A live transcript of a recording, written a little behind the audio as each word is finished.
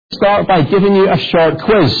start by giving you a short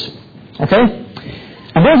quiz. Okay?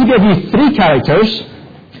 I'm going to give you 3 characters.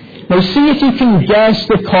 Now see if you can guess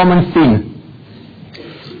the common theme.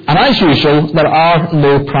 And as usual, there are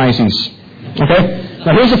no prizes. Okay?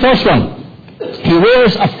 Now here's the first one. He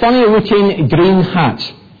wears a funny-looking green hat.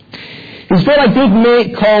 He's got a good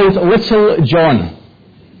mate called Little John.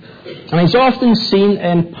 And he's often seen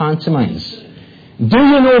in pantomimes. Do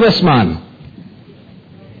you know this man?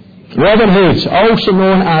 Robin Hood, also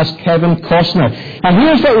known as Kevin Costner. And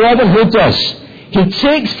here's what Robin Hood does. He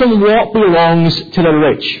takes from what belongs to the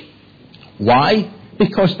rich. Why?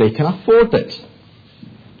 Because they can afford it.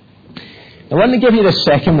 Now let me give you the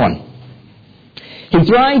second one. He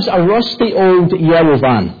drives a rusty old yellow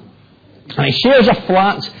van. And he shares a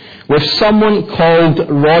flat with someone called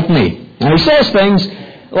Rodney. And he says things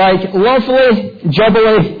like lovely,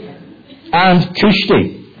 jubbly, and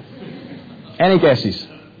cushy. Any guesses?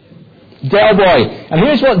 Del Boy. And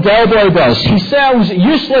here's what Del Boy does. He sells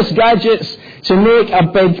useless gadgets to make a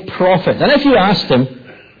big profit. And if you asked him,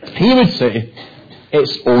 he would say,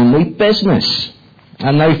 it's only business.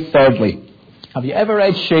 And now thirdly, have you ever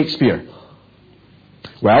read Shakespeare?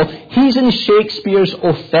 Well, he's in Shakespeare's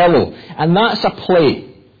Othello. And that's a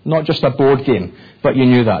play, not just a board game. But you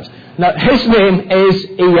knew that. Now, his name is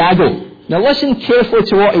Iago. Now listen carefully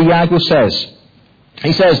to what Iago says.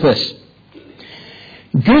 He says this.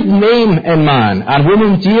 Good name in man and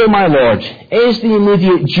woman dear, my lord, is the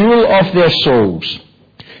immediate jewel of their souls.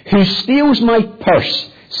 Who steals my purse,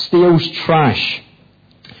 steals trash.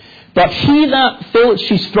 But he that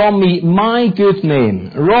filches from me my good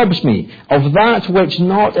name robs me of that which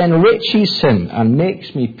not enriches him and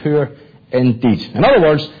makes me poor indeed. In other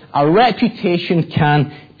words, a reputation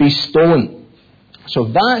can be stolen. So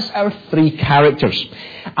that's our 3 characters.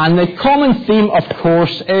 And the common theme, of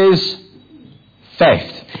course, is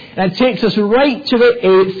theft. And it takes us right to the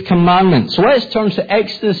 8th commandment. So let's turn to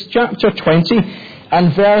Exodus chapter 20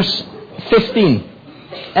 and verse 15.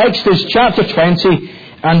 Exodus chapter 20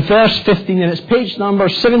 and verse 15. And it's page number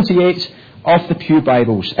 78 of the Pew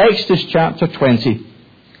Bibles. Exodus chapter 20.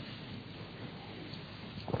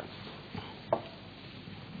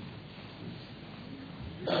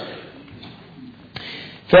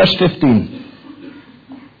 Verse 15.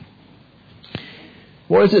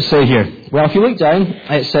 What does it say here? Well, if you look down,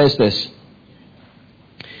 it says this.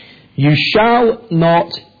 You shall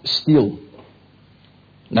not steal.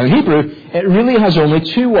 Now in Hebrew, it really has only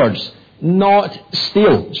 2 words. Not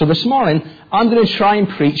steal. So this morning, I'm going to try and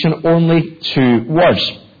preach in only 2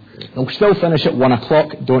 words. I'll still finish at 1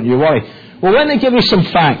 o'clock, don't you worry. Well, let me give you some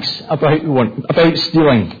facts about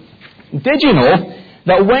stealing. Did you know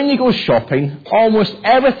that when you go shopping, almost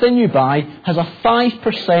everything you buy has a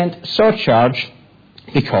 5% surcharge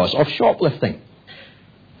because of shoplifting?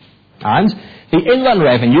 And the Inland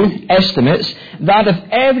Revenue estimates that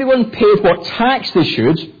if everyone paid what tax they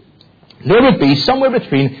should, there would be somewhere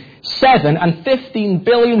between 7 and 15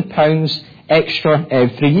 billion pounds extra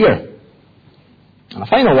every year. And a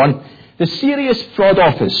final one, the Serious Fraud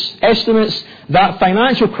Office estimates that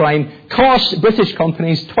financial crime costs British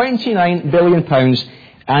companies £29 billion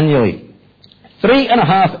annually.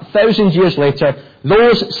 3,500 years later,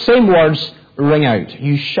 those same words ring out.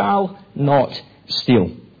 You shall not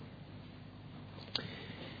steal.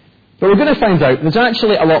 But we're going to find out there's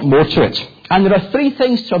actually a lot more to it. And there are 3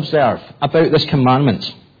 things to observe about this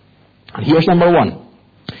commandment. And here's number 1.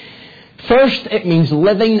 First, it means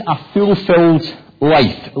living a fulfilled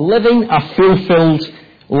life. Living a fulfilled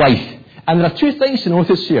life. And there are 2 things to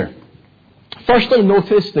notice here. Firstly,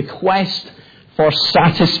 notice the quest for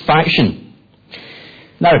satisfaction.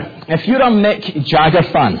 Now, if you're a Mick Jagger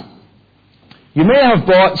fan, you may have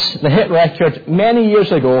bought the hit record many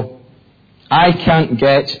years ago, I Can't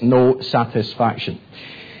Get No Satisfaction.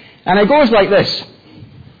 And it goes like this.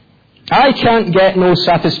 I can't get no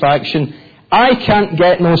satisfaction. I can't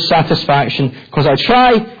get no satisfaction because I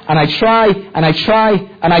try and I try and I try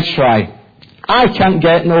and I try. I can't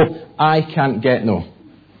get no. I can't get no.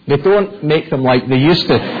 They don't make them like they used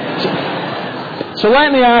to. So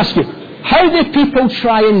let me ask you, how do people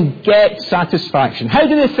try and get satisfaction? How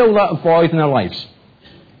do they fill that void in their lives?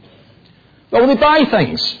 Well, they buy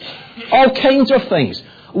things. All kinds of things.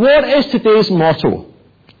 What is today's motto?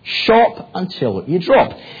 Shop until you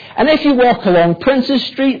drop. And if you walk along Princes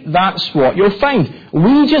Street, that's what you'll find.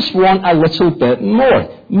 We just want a little bit more.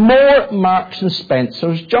 More Marks and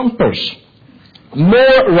Spencer's jumpers.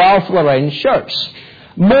 More Ralph Lauren shirts.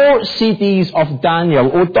 More CDs of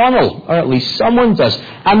Daniel O'Donnell, or at least someone does.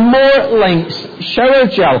 And more Lynx shower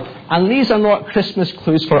gel. And these are not Christmas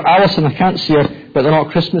clues for Alison. I can't see her, but they're not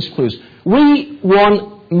Christmas clues. We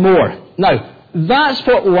want more. Now, That's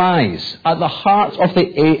what lies at the heart of the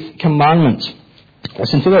 8th commandment.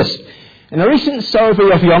 Listen to this. In a recent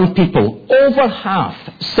survey of young people, over half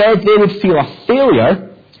said they would feel a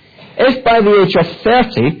failure if by the age of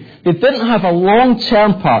 30 they didn't have a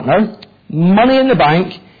long-term partner, money in the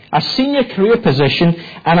bank, a senior career position,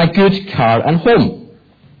 and a good car and home.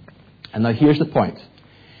 And now here's the point.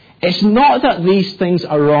 It's not that these things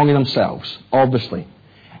are wrong in themselves, obviously.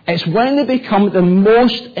 It's when they become the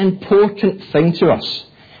most important thing to us.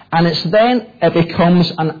 And it's then it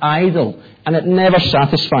becomes an idol, and it never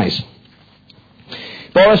satisfies.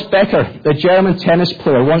 Boris Becker, the German tennis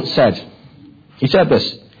player, once said, he said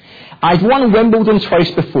this, "I'd won Wimbledon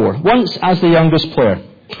twice before, once as the youngest player.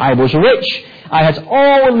 I was rich, I had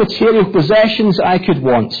all the material possessions I could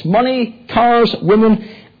want, money, cars, women,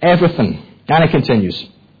 everything." And it continues,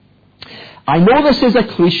 "I know this is a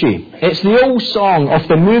cliche. It's the old song of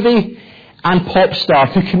the movie and pop star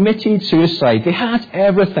who committed suicide. They had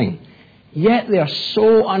everything, yet they are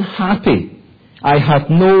so unhappy. I had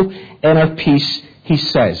no inner peace," he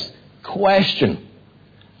says. Question.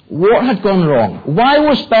 What had gone wrong? Why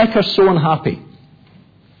was Becker so unhappy?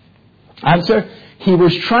 Answer. He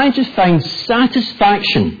was trying to find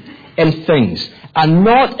satisfaction in things and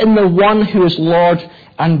not in the one who is Lord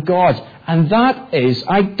and God. And that is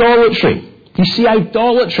idolatry. You see,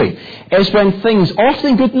 idolatry is when things,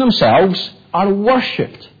 often good in themselves, are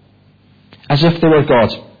worshipped as if they were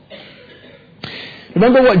God.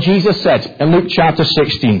 Remember what Jesus said in Luke chapter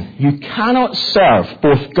 16. You cannot serve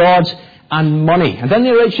both God and money. And in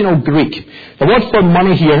the original Greek, the word for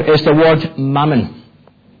money here is the word mammon.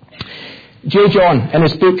 J. John, in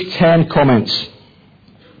his book 10 comments,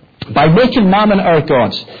 "By making mammon our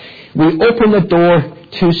God, we open the door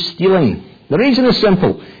to stealing. The reason is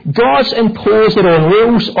simple. God's imposed their own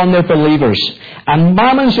rules on their believers, and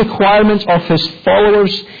mammon's requirement of his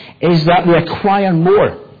followers is that they acquire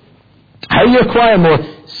more. How you acquire more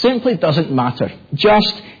simply doesn't matter.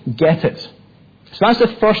 Just get it." So that's the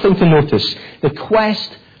first thing to notice, the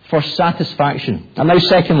quest for satisfaction. And now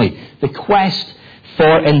secondly, the quest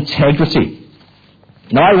for integrity.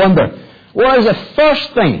 Now I wonder, what is the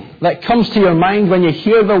first thing that comes to your mind when you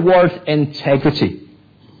hear the word integrity?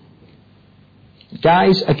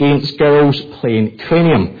 Guys against girls playing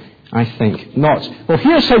cranium, I think not. Well,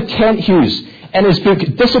 here's how Kent Hughes, in his book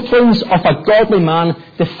Disciplines of a Godly Man,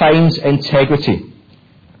 defines integrity.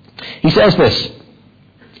 He says this,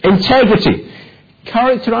 "Integrity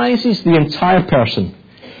characterizes the entire person,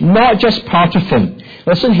 not just part of him.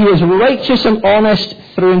 Listen, he is righteous and honest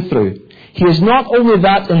through and through. He is not only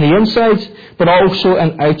that in the inside, but also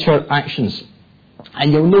in outer actions."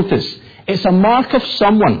 And you'll notice, it's a mark of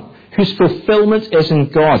someone whose fulfillment is in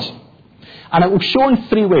God. And it will show in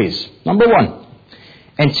 3 ways. Number 1,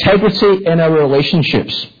 integrity in our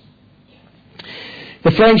relationships.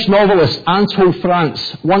 The French novelist Anatole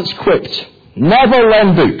France once quipped, "Never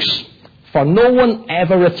lend books, for no one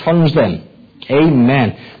ever returns them."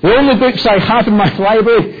 Amen. The only books I have in my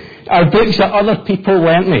library are books that other people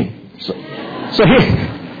lent me. So here,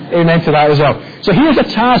 amen to that as well. So here's a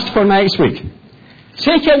task for next week.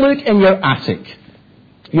 Take a look in your attic,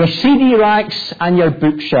 your CD racks and your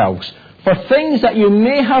bookshelves for things that you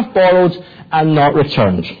may have borrowed and not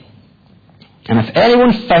returned. And if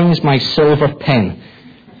anyone finds my silver pen,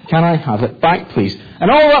 can I have it back, please? And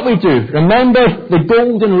all that we do, remember the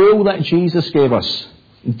golden rule that Jesus gave us.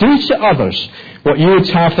 Do to others what you would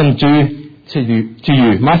have them do to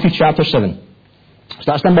you. Matthew chapter 7. So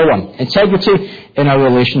that's number 1. Integrity in our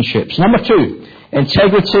relationships. Number 2.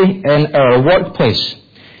 Integrity in our workplace.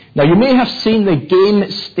 Now you may have seen the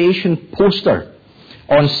Game Station poster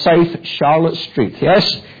on South Charlotte Street.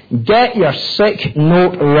 Yes? Get your sick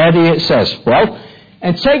note ready, it says. Well,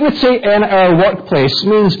 integrity in our workplace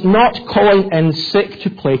means not calling in sick to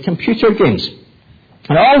play computer games.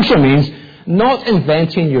 And it also means not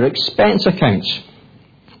inventing your expense accounts.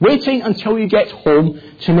 Waiting until you get home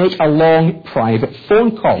to make a long private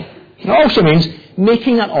phone call. It also means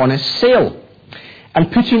making an honest sale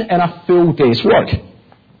and putting in a full day's work.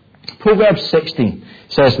 Proverbs 16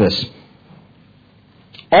 says this,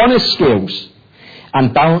 "Honest scales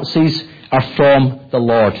and balances are from the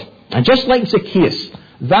Lord." And just like Zacchaeus,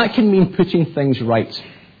 that can mean putting things right.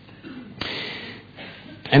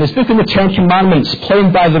 In his book on the 10 Commandments,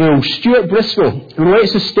 Playing by the Rules, Stuart Briscoe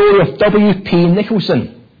relates the story of W.P.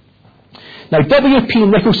 Nicholson. Now, W.P.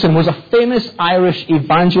 Nicholson was a famous Irish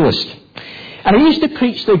evangelist, and he used to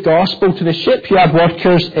preach the gospel to the shipyard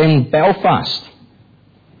workers in Belfast.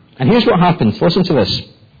 And here's what happened. Listen to this.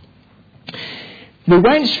 They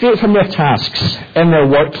went straight from their tasks in their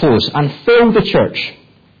work clothes and filled the church.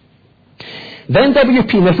 Then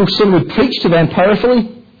W.P. Nicholson would preach to them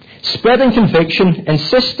powerfully, spreading conviction,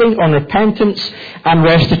 insisting on repentance and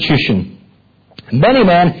restitution. Many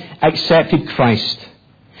men accepted Christ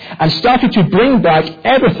and started to bring back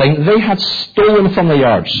everything they had stolen from the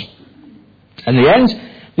yards. In the end,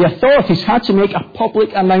 the authorities had to make a public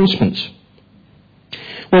announcement.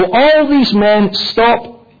 Will all those men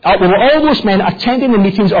attending the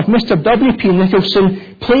meetings of Mr. W.P.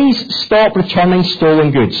 Nicholson please stop returning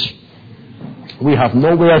stolen goods? We have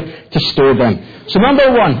nowhere to store them. So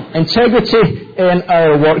number 1, integrity in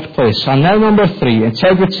our workplace. And now number 3,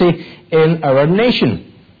 integrity in our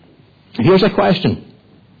nation. Here's a question.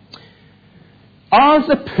 Are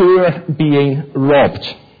the poor being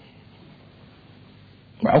robbed?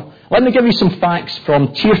 Well, let me give you some facts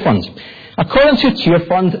from Tier Fund. According to Tier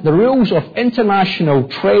Fund, the rules of international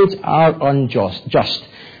trade are unjust.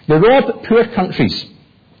 They rob poor countries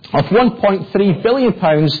of £1.3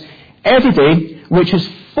 billion every day, which is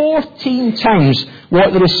 14 times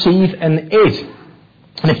what they receive in aid.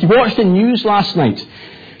 And if you watched the news last night,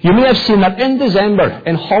 you may have seen that in December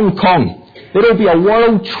in Hong Kong, there will be a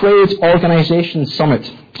World Trade Organization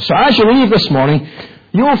summit. So as you leave this morning,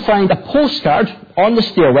 you will find a postcard on the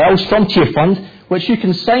stairwells from Tier Fund, which you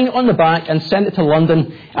can sign on the back and send it to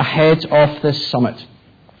London ahead of this summit.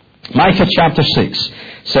 Micah chapter 6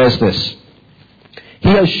 says this: He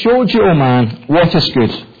has showed you, O man, what is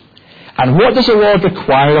good. And what does the Lord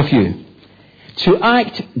require of you? To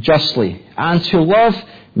act justly, and to love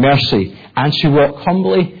mercy, and to walk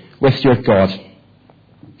humbly with your God.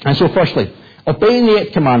 And so firstly, obeying the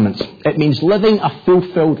 8th commandment. It means living a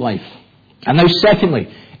fulfilled life. And now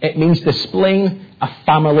secondly, it means displaying a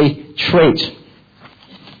family trait.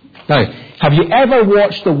 Now, have you ever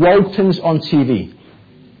watched the Waltons on TV?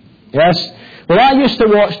 Yes? Well, I used to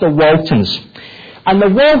watch the Waltons. And the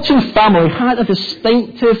Walton family had a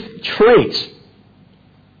distinctive trait.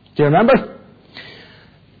 Do you remember?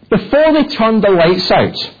 Before they turned the lights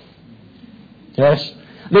out, yes,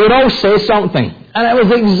 they would all say something. And it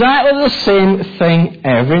was exactly the same thing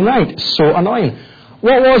every night. So annoying.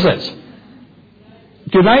 What was it?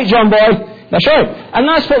 Good night, John boy. That's right. And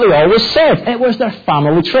that's what they always said. It was their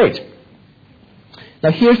family trait.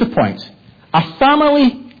 Now here's the point. A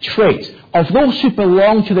family trait of those who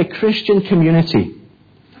belong to the Christian community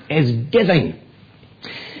is giving.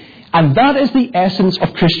 And that is the essence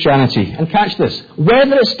of Christianity. And catch this.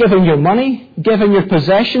 Whether it's giving your money, giving your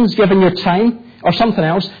possessions, giving your time, or something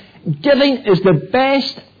else, giving is the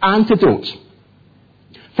best antidote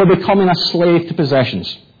for becoming a slave to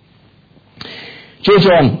possessions. J.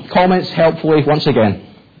 John comments helpfully once again.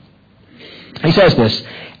 He says this: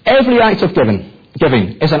 every act of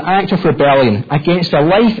giving is an act of rebellion against a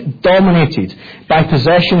life dominated by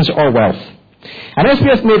possessions or wealth. And if we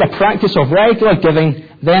have made a practice of regular giving,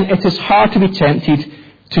 then it is hard to be tempted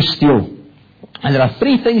to steal. And there are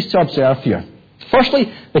 3 things to observe here.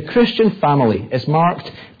 Firstly, the Christian family is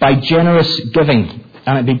marked by generous giving.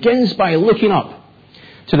 And it begins by looking up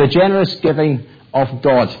to the generous giving of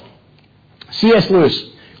God. C.S. Lewis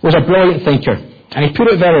was a brilliant thinker, and he put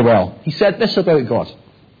it very well. He said this about God: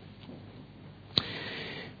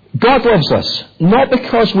 God loves us not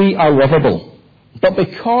because we are lovable, but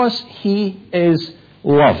because He is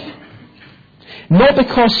love. Not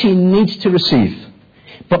because He needs to receive,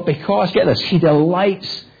 but because, get this, He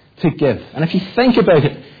delights to give. And if you think about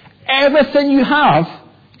it, everything you have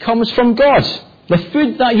comes from God. The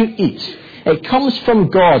food that you eat, it comes from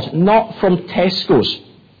God, not from Tesco's.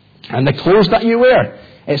 And the clothes that you wear,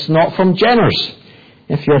 it's not from Jenner's,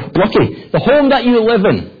 if you're lucky. The home that you live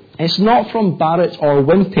in, it's not from Barrett or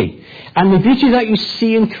Wimpy. And the beauty that you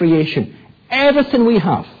see in creation, everything we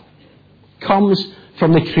have comes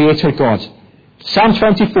from the Creator God. Psalm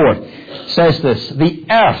 24 says this: the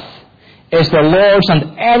earth is the Lord's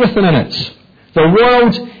and everything in it, the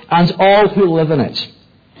world and all who live in it.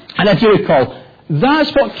 And if you recall,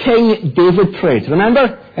 that's what King David prayed.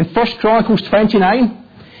 Remember in 1 Chronicles 29?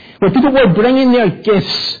 Where people were bringing their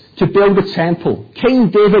gifts to build the temple.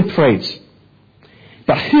 King David prayed,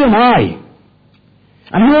 but who am I?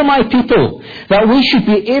 And who are my people that we should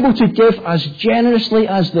be able to give as generously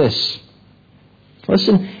as this?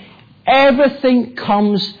 Listen, everything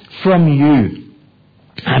comes from you.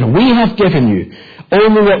 And we have given you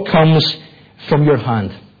only what comes from your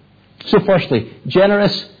hand. So firstly,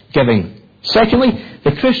 generous giving. Secondly,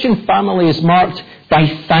 the Christian family is marked by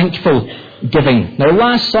thankful giving. Now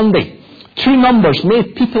last Sunday, 2 numbers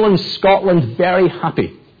made people in Scotland very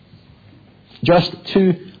happy. Just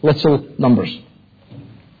 2 little numbers.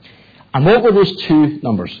 And what were those 2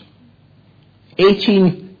 numbers?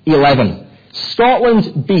 18-11.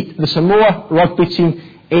 Scotland beat the Samoa rugby team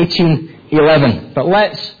 18-11. 11. But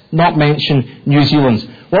let's not mention New Zealand.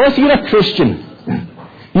 Well, if you're a Christian,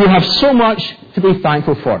 you have so much to be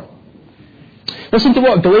thankful for. Listen to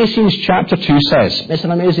what Galatians chapter 2 says. It's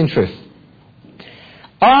an amazing truth.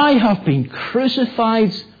 I have been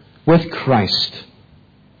crucified with Christ,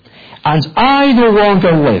 and I no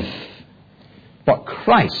longer live, but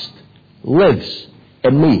Christ lives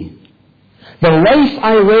in me. The life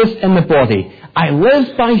I live in the body, I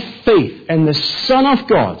live by faith in the Son of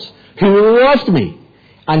God, who loved me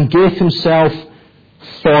and gave himself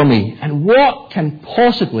for me. And what can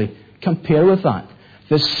possibly compare with that?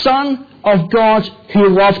 The Son of God who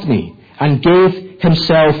loved me and gave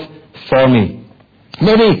himself for me.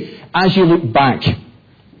 Maybe as you look back,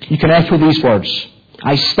 you can echo these words.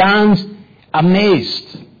 I stand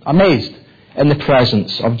amazed in the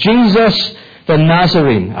presence of Jesus the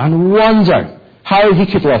Nazarene and wonder how he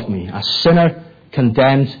could love me, a sinner,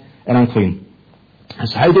 condemned and unclean. And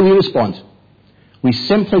so how do we respond? We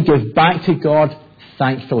simply give back to God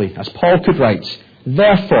thankfully, as Paul could write.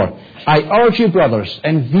 Therefore, I urge you, brothers,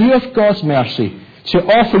 in view of God's mercy, to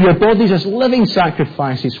offer your bodies as living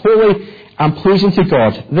sacrifices, holy and pleasing to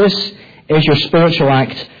God. This is your spiritual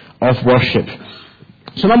act of worship.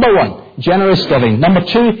 So number 1, generous giving. Number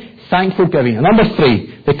 2, thankful giving. And number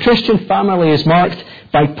 3, the Christian family is marked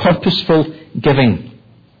by purposeful giving.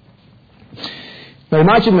 Now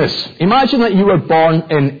imagine this. Imagine that you were born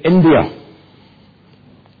in India.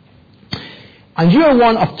 And you are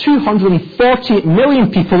one of 240 million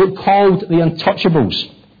people called the Untouchables.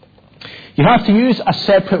 You have to use a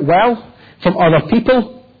separate well from other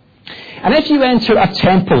people. And if you enter a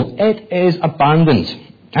temple, it is abandoned.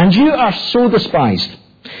 And you are so despised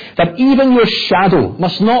that even your shadow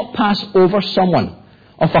must not pass over someone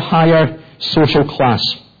of a higher social class.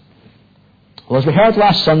 Well, as we heard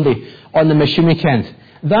last Sunday on the Mission Weekend,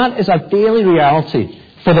 that is a daily reality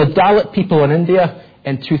for the Dalit people in India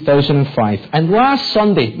in 2005. And last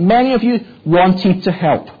Sunday, many of you wanted to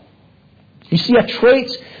help. You see, a trait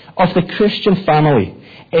of the Christian family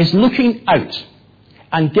is looking out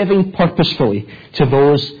and giving purposefully to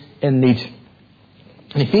those in need.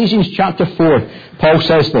 In Ephesians chapter 4, Paul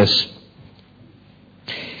says this.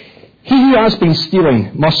 He who has been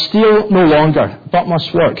stealing must steal no longer, but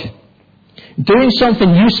must work, doing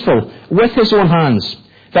something useful with his own hands,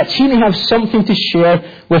 that he may have something to share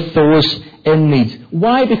with those in need.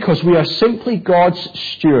 Why? Because we are simply God's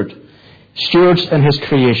stewards in his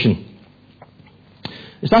creation.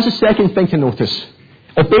 So that's the second thing to notice.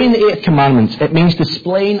 Obeying the 8th commandment, it means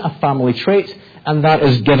displaying a family trait, and that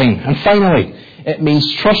is giving. And finally, it means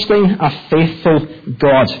trusting a faithful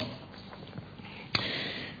God.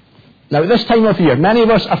 Now, at this time of year, many of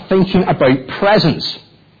us are thinking about presents.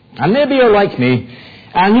 And maybe you're like me,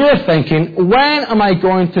 and you're thinking, when am I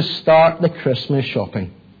going to start the Christmas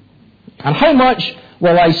shopping? And how much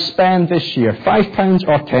will I spend this year? £5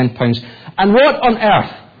 or £10? And what on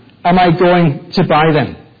earth am I going to buy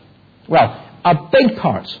them? Well, a big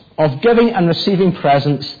part of giving and receiving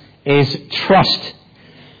presents is trust.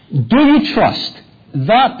 Do you trust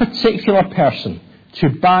that particular person to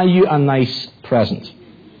buy you a nice present?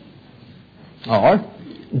 Or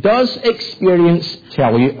does experience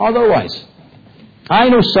tell you otherwise? I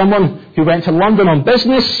know someone who went to London on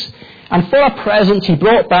business, and for a present he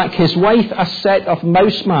brought back his wife a set of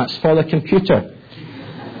mouse mats for the computer,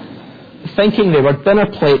 thinking they were dinner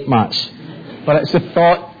plate mats. But it's the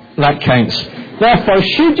thought that counts. Therefore,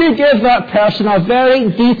 should you give that person a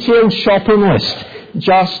very detailed shopping list,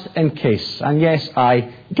 just in case? And yes,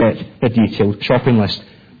 I get the detailed shopping list.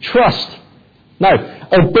 Trust. Now,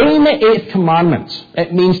 obeying the 8th commandment,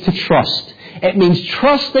 it means to trust. It means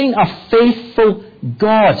trusting a faithful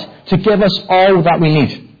God to give us all that we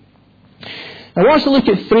need. Now, I want us to look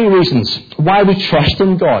at 3 reasons why we trust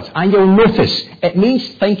in God. And you'll notice it means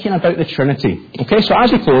thinking about the Trinity. Okay, so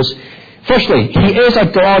as we close, firstly, he is a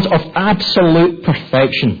God of absolute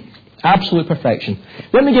perfection. Absolute perfection.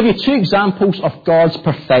 Let me give you 2 examples of God's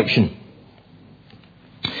perfection.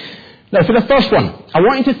 Now, for the first one, I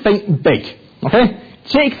want you to think big. Okay?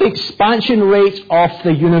 Take the expansion rate of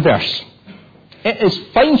the universe. It is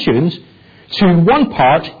fine-tuned to 1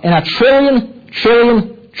 part in a trillion.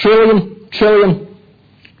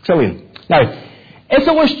 Now, if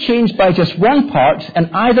it was changed by just 1 part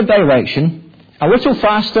in either direction, a little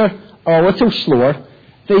faster or a little slower,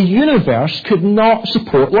 the universe could not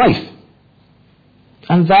support life.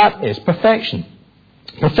 And that is perfection.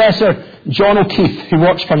 Professor John O'Keefe, who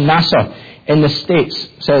works for NASA in the States,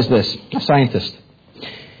 says this, a scientist.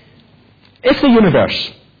 If the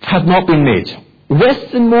universe had not been made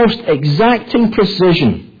with the most exacting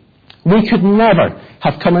precision, we could never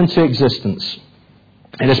have come into existence.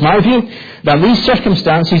 It is my view that these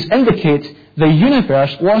circumstances indicate the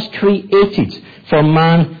universe was created for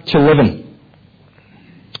man to live in.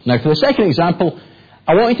 Now, for the second example,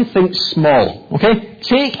 I want you to think small, okay?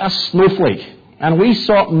 Take a snowflake, and we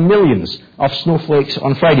saw millions of snowflakes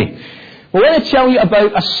on Friday. Well, let me tell you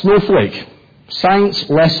about a snowflake. Science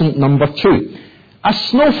lesson number 2. A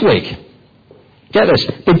snowflake, get this,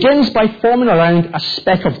 begins by forming around a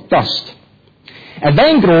speck of dust. It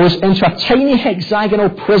then grows into a tiny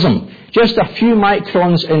hexagonal prism, just a few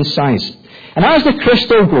microns in size. And as the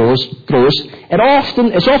crystal grows,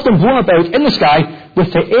 it's often blown about in the sky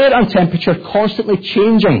with the air and temperature constantly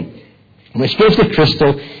changing, which gives the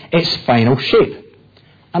crystal its final shape.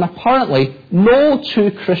 And apparently, no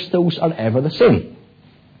two crystals are ever the same.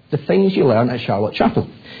 The things you learn at Charlotte Chapel.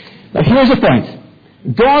 Now here's the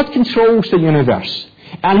point. God controls the universe,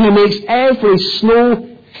 and He makes every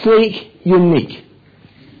snowflake unique.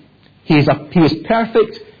 He is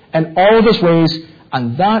perfect in all of His ways,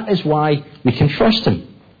 and that is why we can trust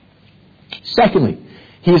Him. Secondly,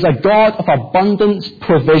 He is a God of abundant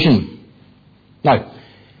provision. Now,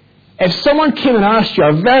 if someone came and asked you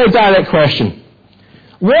a very direct question,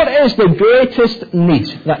 what is the greatest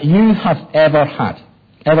need that you have ever had?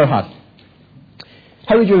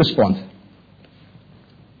 How would you respond?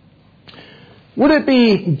 Would it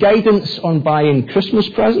be guidance on buying Christmas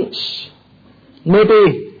presents?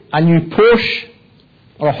 Maybe a new Porsche?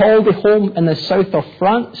 Or a holiday home in the south of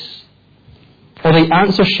France? Or the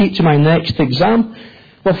answer sheet to my next exam?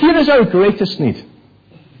 Well, here is our greatest need.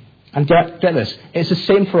 And get this, it's the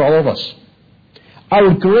same for all of us.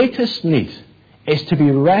 Our greatest need is to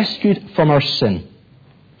be rescued from our sin.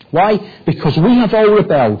 Why? Because we have all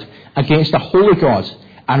rebelled against a holy God,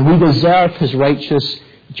 and we deserve His righteous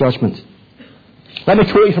judgment. Let me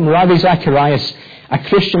quote you from Ravi Zacharias, a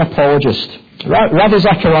Christian apologist. Ravi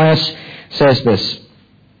Zacharias says this: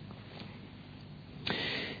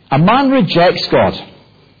 a man rejects God,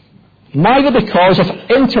 neither because of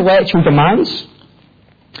intellectual demands,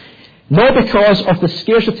 nor because of the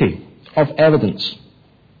scarcity of evidence.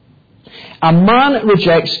 A man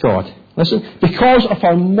rejects God, listen, because of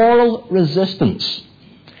our moral resistance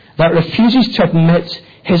that refuses to admit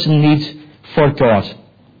his need for God.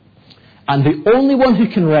 And the only one who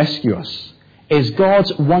can rescue us is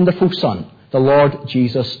God's wonderful Son, the Lord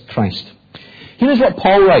Jesus Christ. Here's what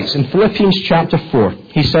Paul writes in Philippians chapter 4.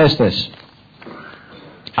 He says this: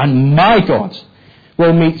 and my God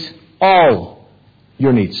will meet all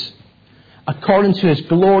your needs according to His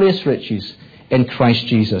glorious riches in Christ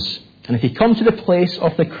Jesus. And if you come to the place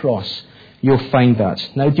of the cross, you'll find that.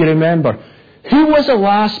 Now, do you remember, who was the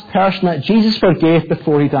last person that Jesus forgave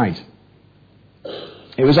before He died?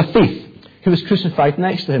 It was a thief who was crucified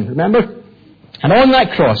next to Him, remember? And on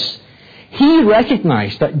that cross, He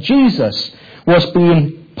recognized that Jesus was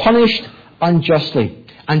being punished unjustly.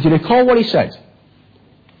 And do you recall what He said?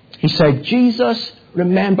 He said, Jesus,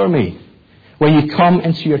 remember me when you come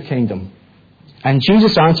into your kingdom. And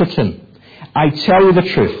Jesus answered him, I tell you the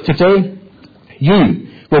truth, today you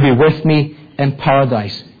will be with me in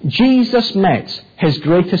paradise. Jesus met His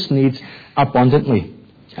greatest need abundantly.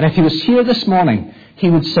 And if He was here this morning, He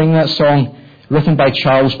would sing that song written by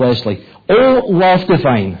Charles Wesley. O love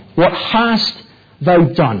divine, what hast Thou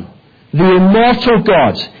done? The immortal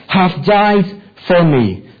God hath died for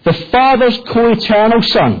me. The Father's co-eternal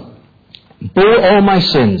Son bore all my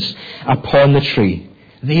sins upon the tree.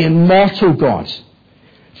 The immortal God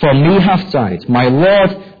for me hath died. My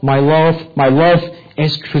Lord, my love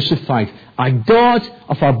is crucified. A God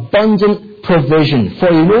of abundant provision.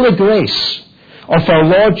 For you know the grace of our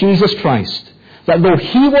Lord Jesus Christ, that though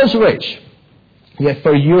He was rich, yet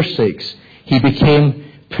for your sakes He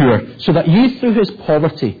became poor, so that you through His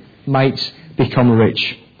poverty might become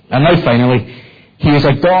rich. And now finally, He is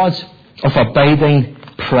a God of abiding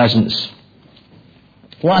presence.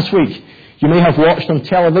 Last week, you may have watched on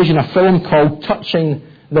television a film called Touching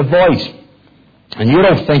the Void. And you're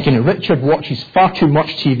all thinking, Richard watches far too much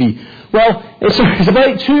TV. Well, it's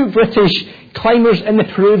about two British climbers in the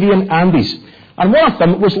Peruvian Andes. And one of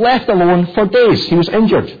them was left alone for days. He was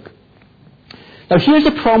injured. Now here's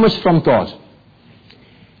a promise from God.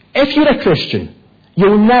 If you're a Christian,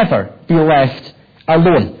 you'll never be left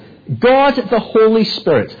alone. God, the Holy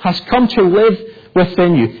Spirit, has come to live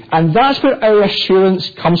within you. And that's where our assurance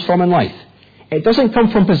comes from in life. It doesn't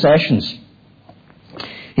come from possessions.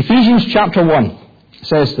 Ephesians chapter 1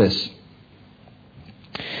 says this: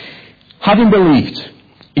 having believed,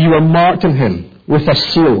 you are marked in Him with a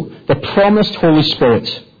seal, the promised Holy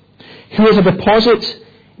Spirit, who is a deposit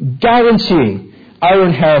guaranteeing our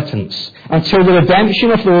inheritance until the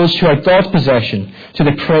redemption of those who are God's possession, to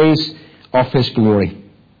the praise of His glory.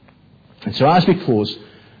 And so as we close,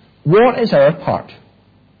 what is our part?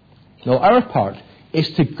 Well, our part is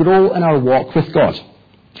to grow in our walk with God.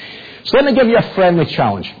 So let me give you a friendly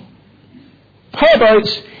challenge. How about,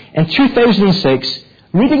 in 2006,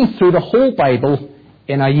 reading through the whole Bible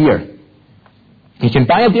in a year? You can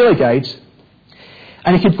buy a daily guide,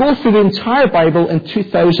 and you could go through the entire Bible in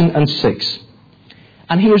 2006.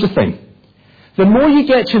 And here's the thing. The more you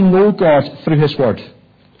get to know God through His Word,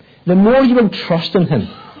 the more you will trust in Him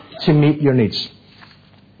to meet your needs.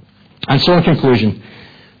 And so in conclusion,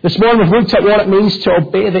 this morning we've looked at what it means to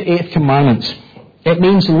obey the 8th commandment. It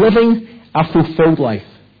means living a fulfilled life.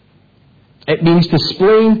 It means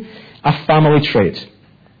displaying a family trait.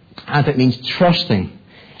 And it means trusting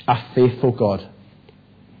a faithful God.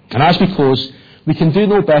 And as we close, we can do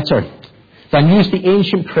no better than use the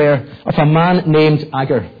ancient prayer of a man named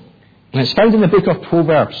Agur. And it's found in the book of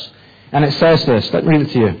Proverbs. And it says this. Let me read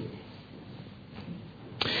it to you.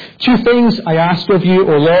 2 things I ask of you,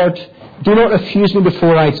 O Lord. Do not refuse me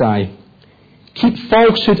before I die. Keep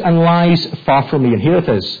falsehood and lies far from me. And here it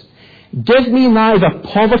is. Give me neither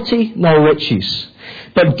poverty nor riches,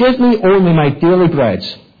 but give me only my daily bread.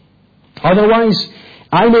 Otherwise,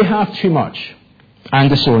 I may have too much and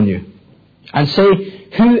disown you, and say,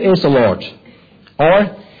 who is the Lord?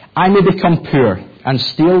 Or I may become poor and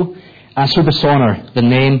steal and so dishonour the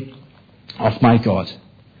name of my God.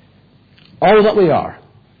 All that we are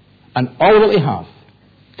and all that we have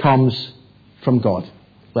comes from God.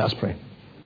 Let us pray.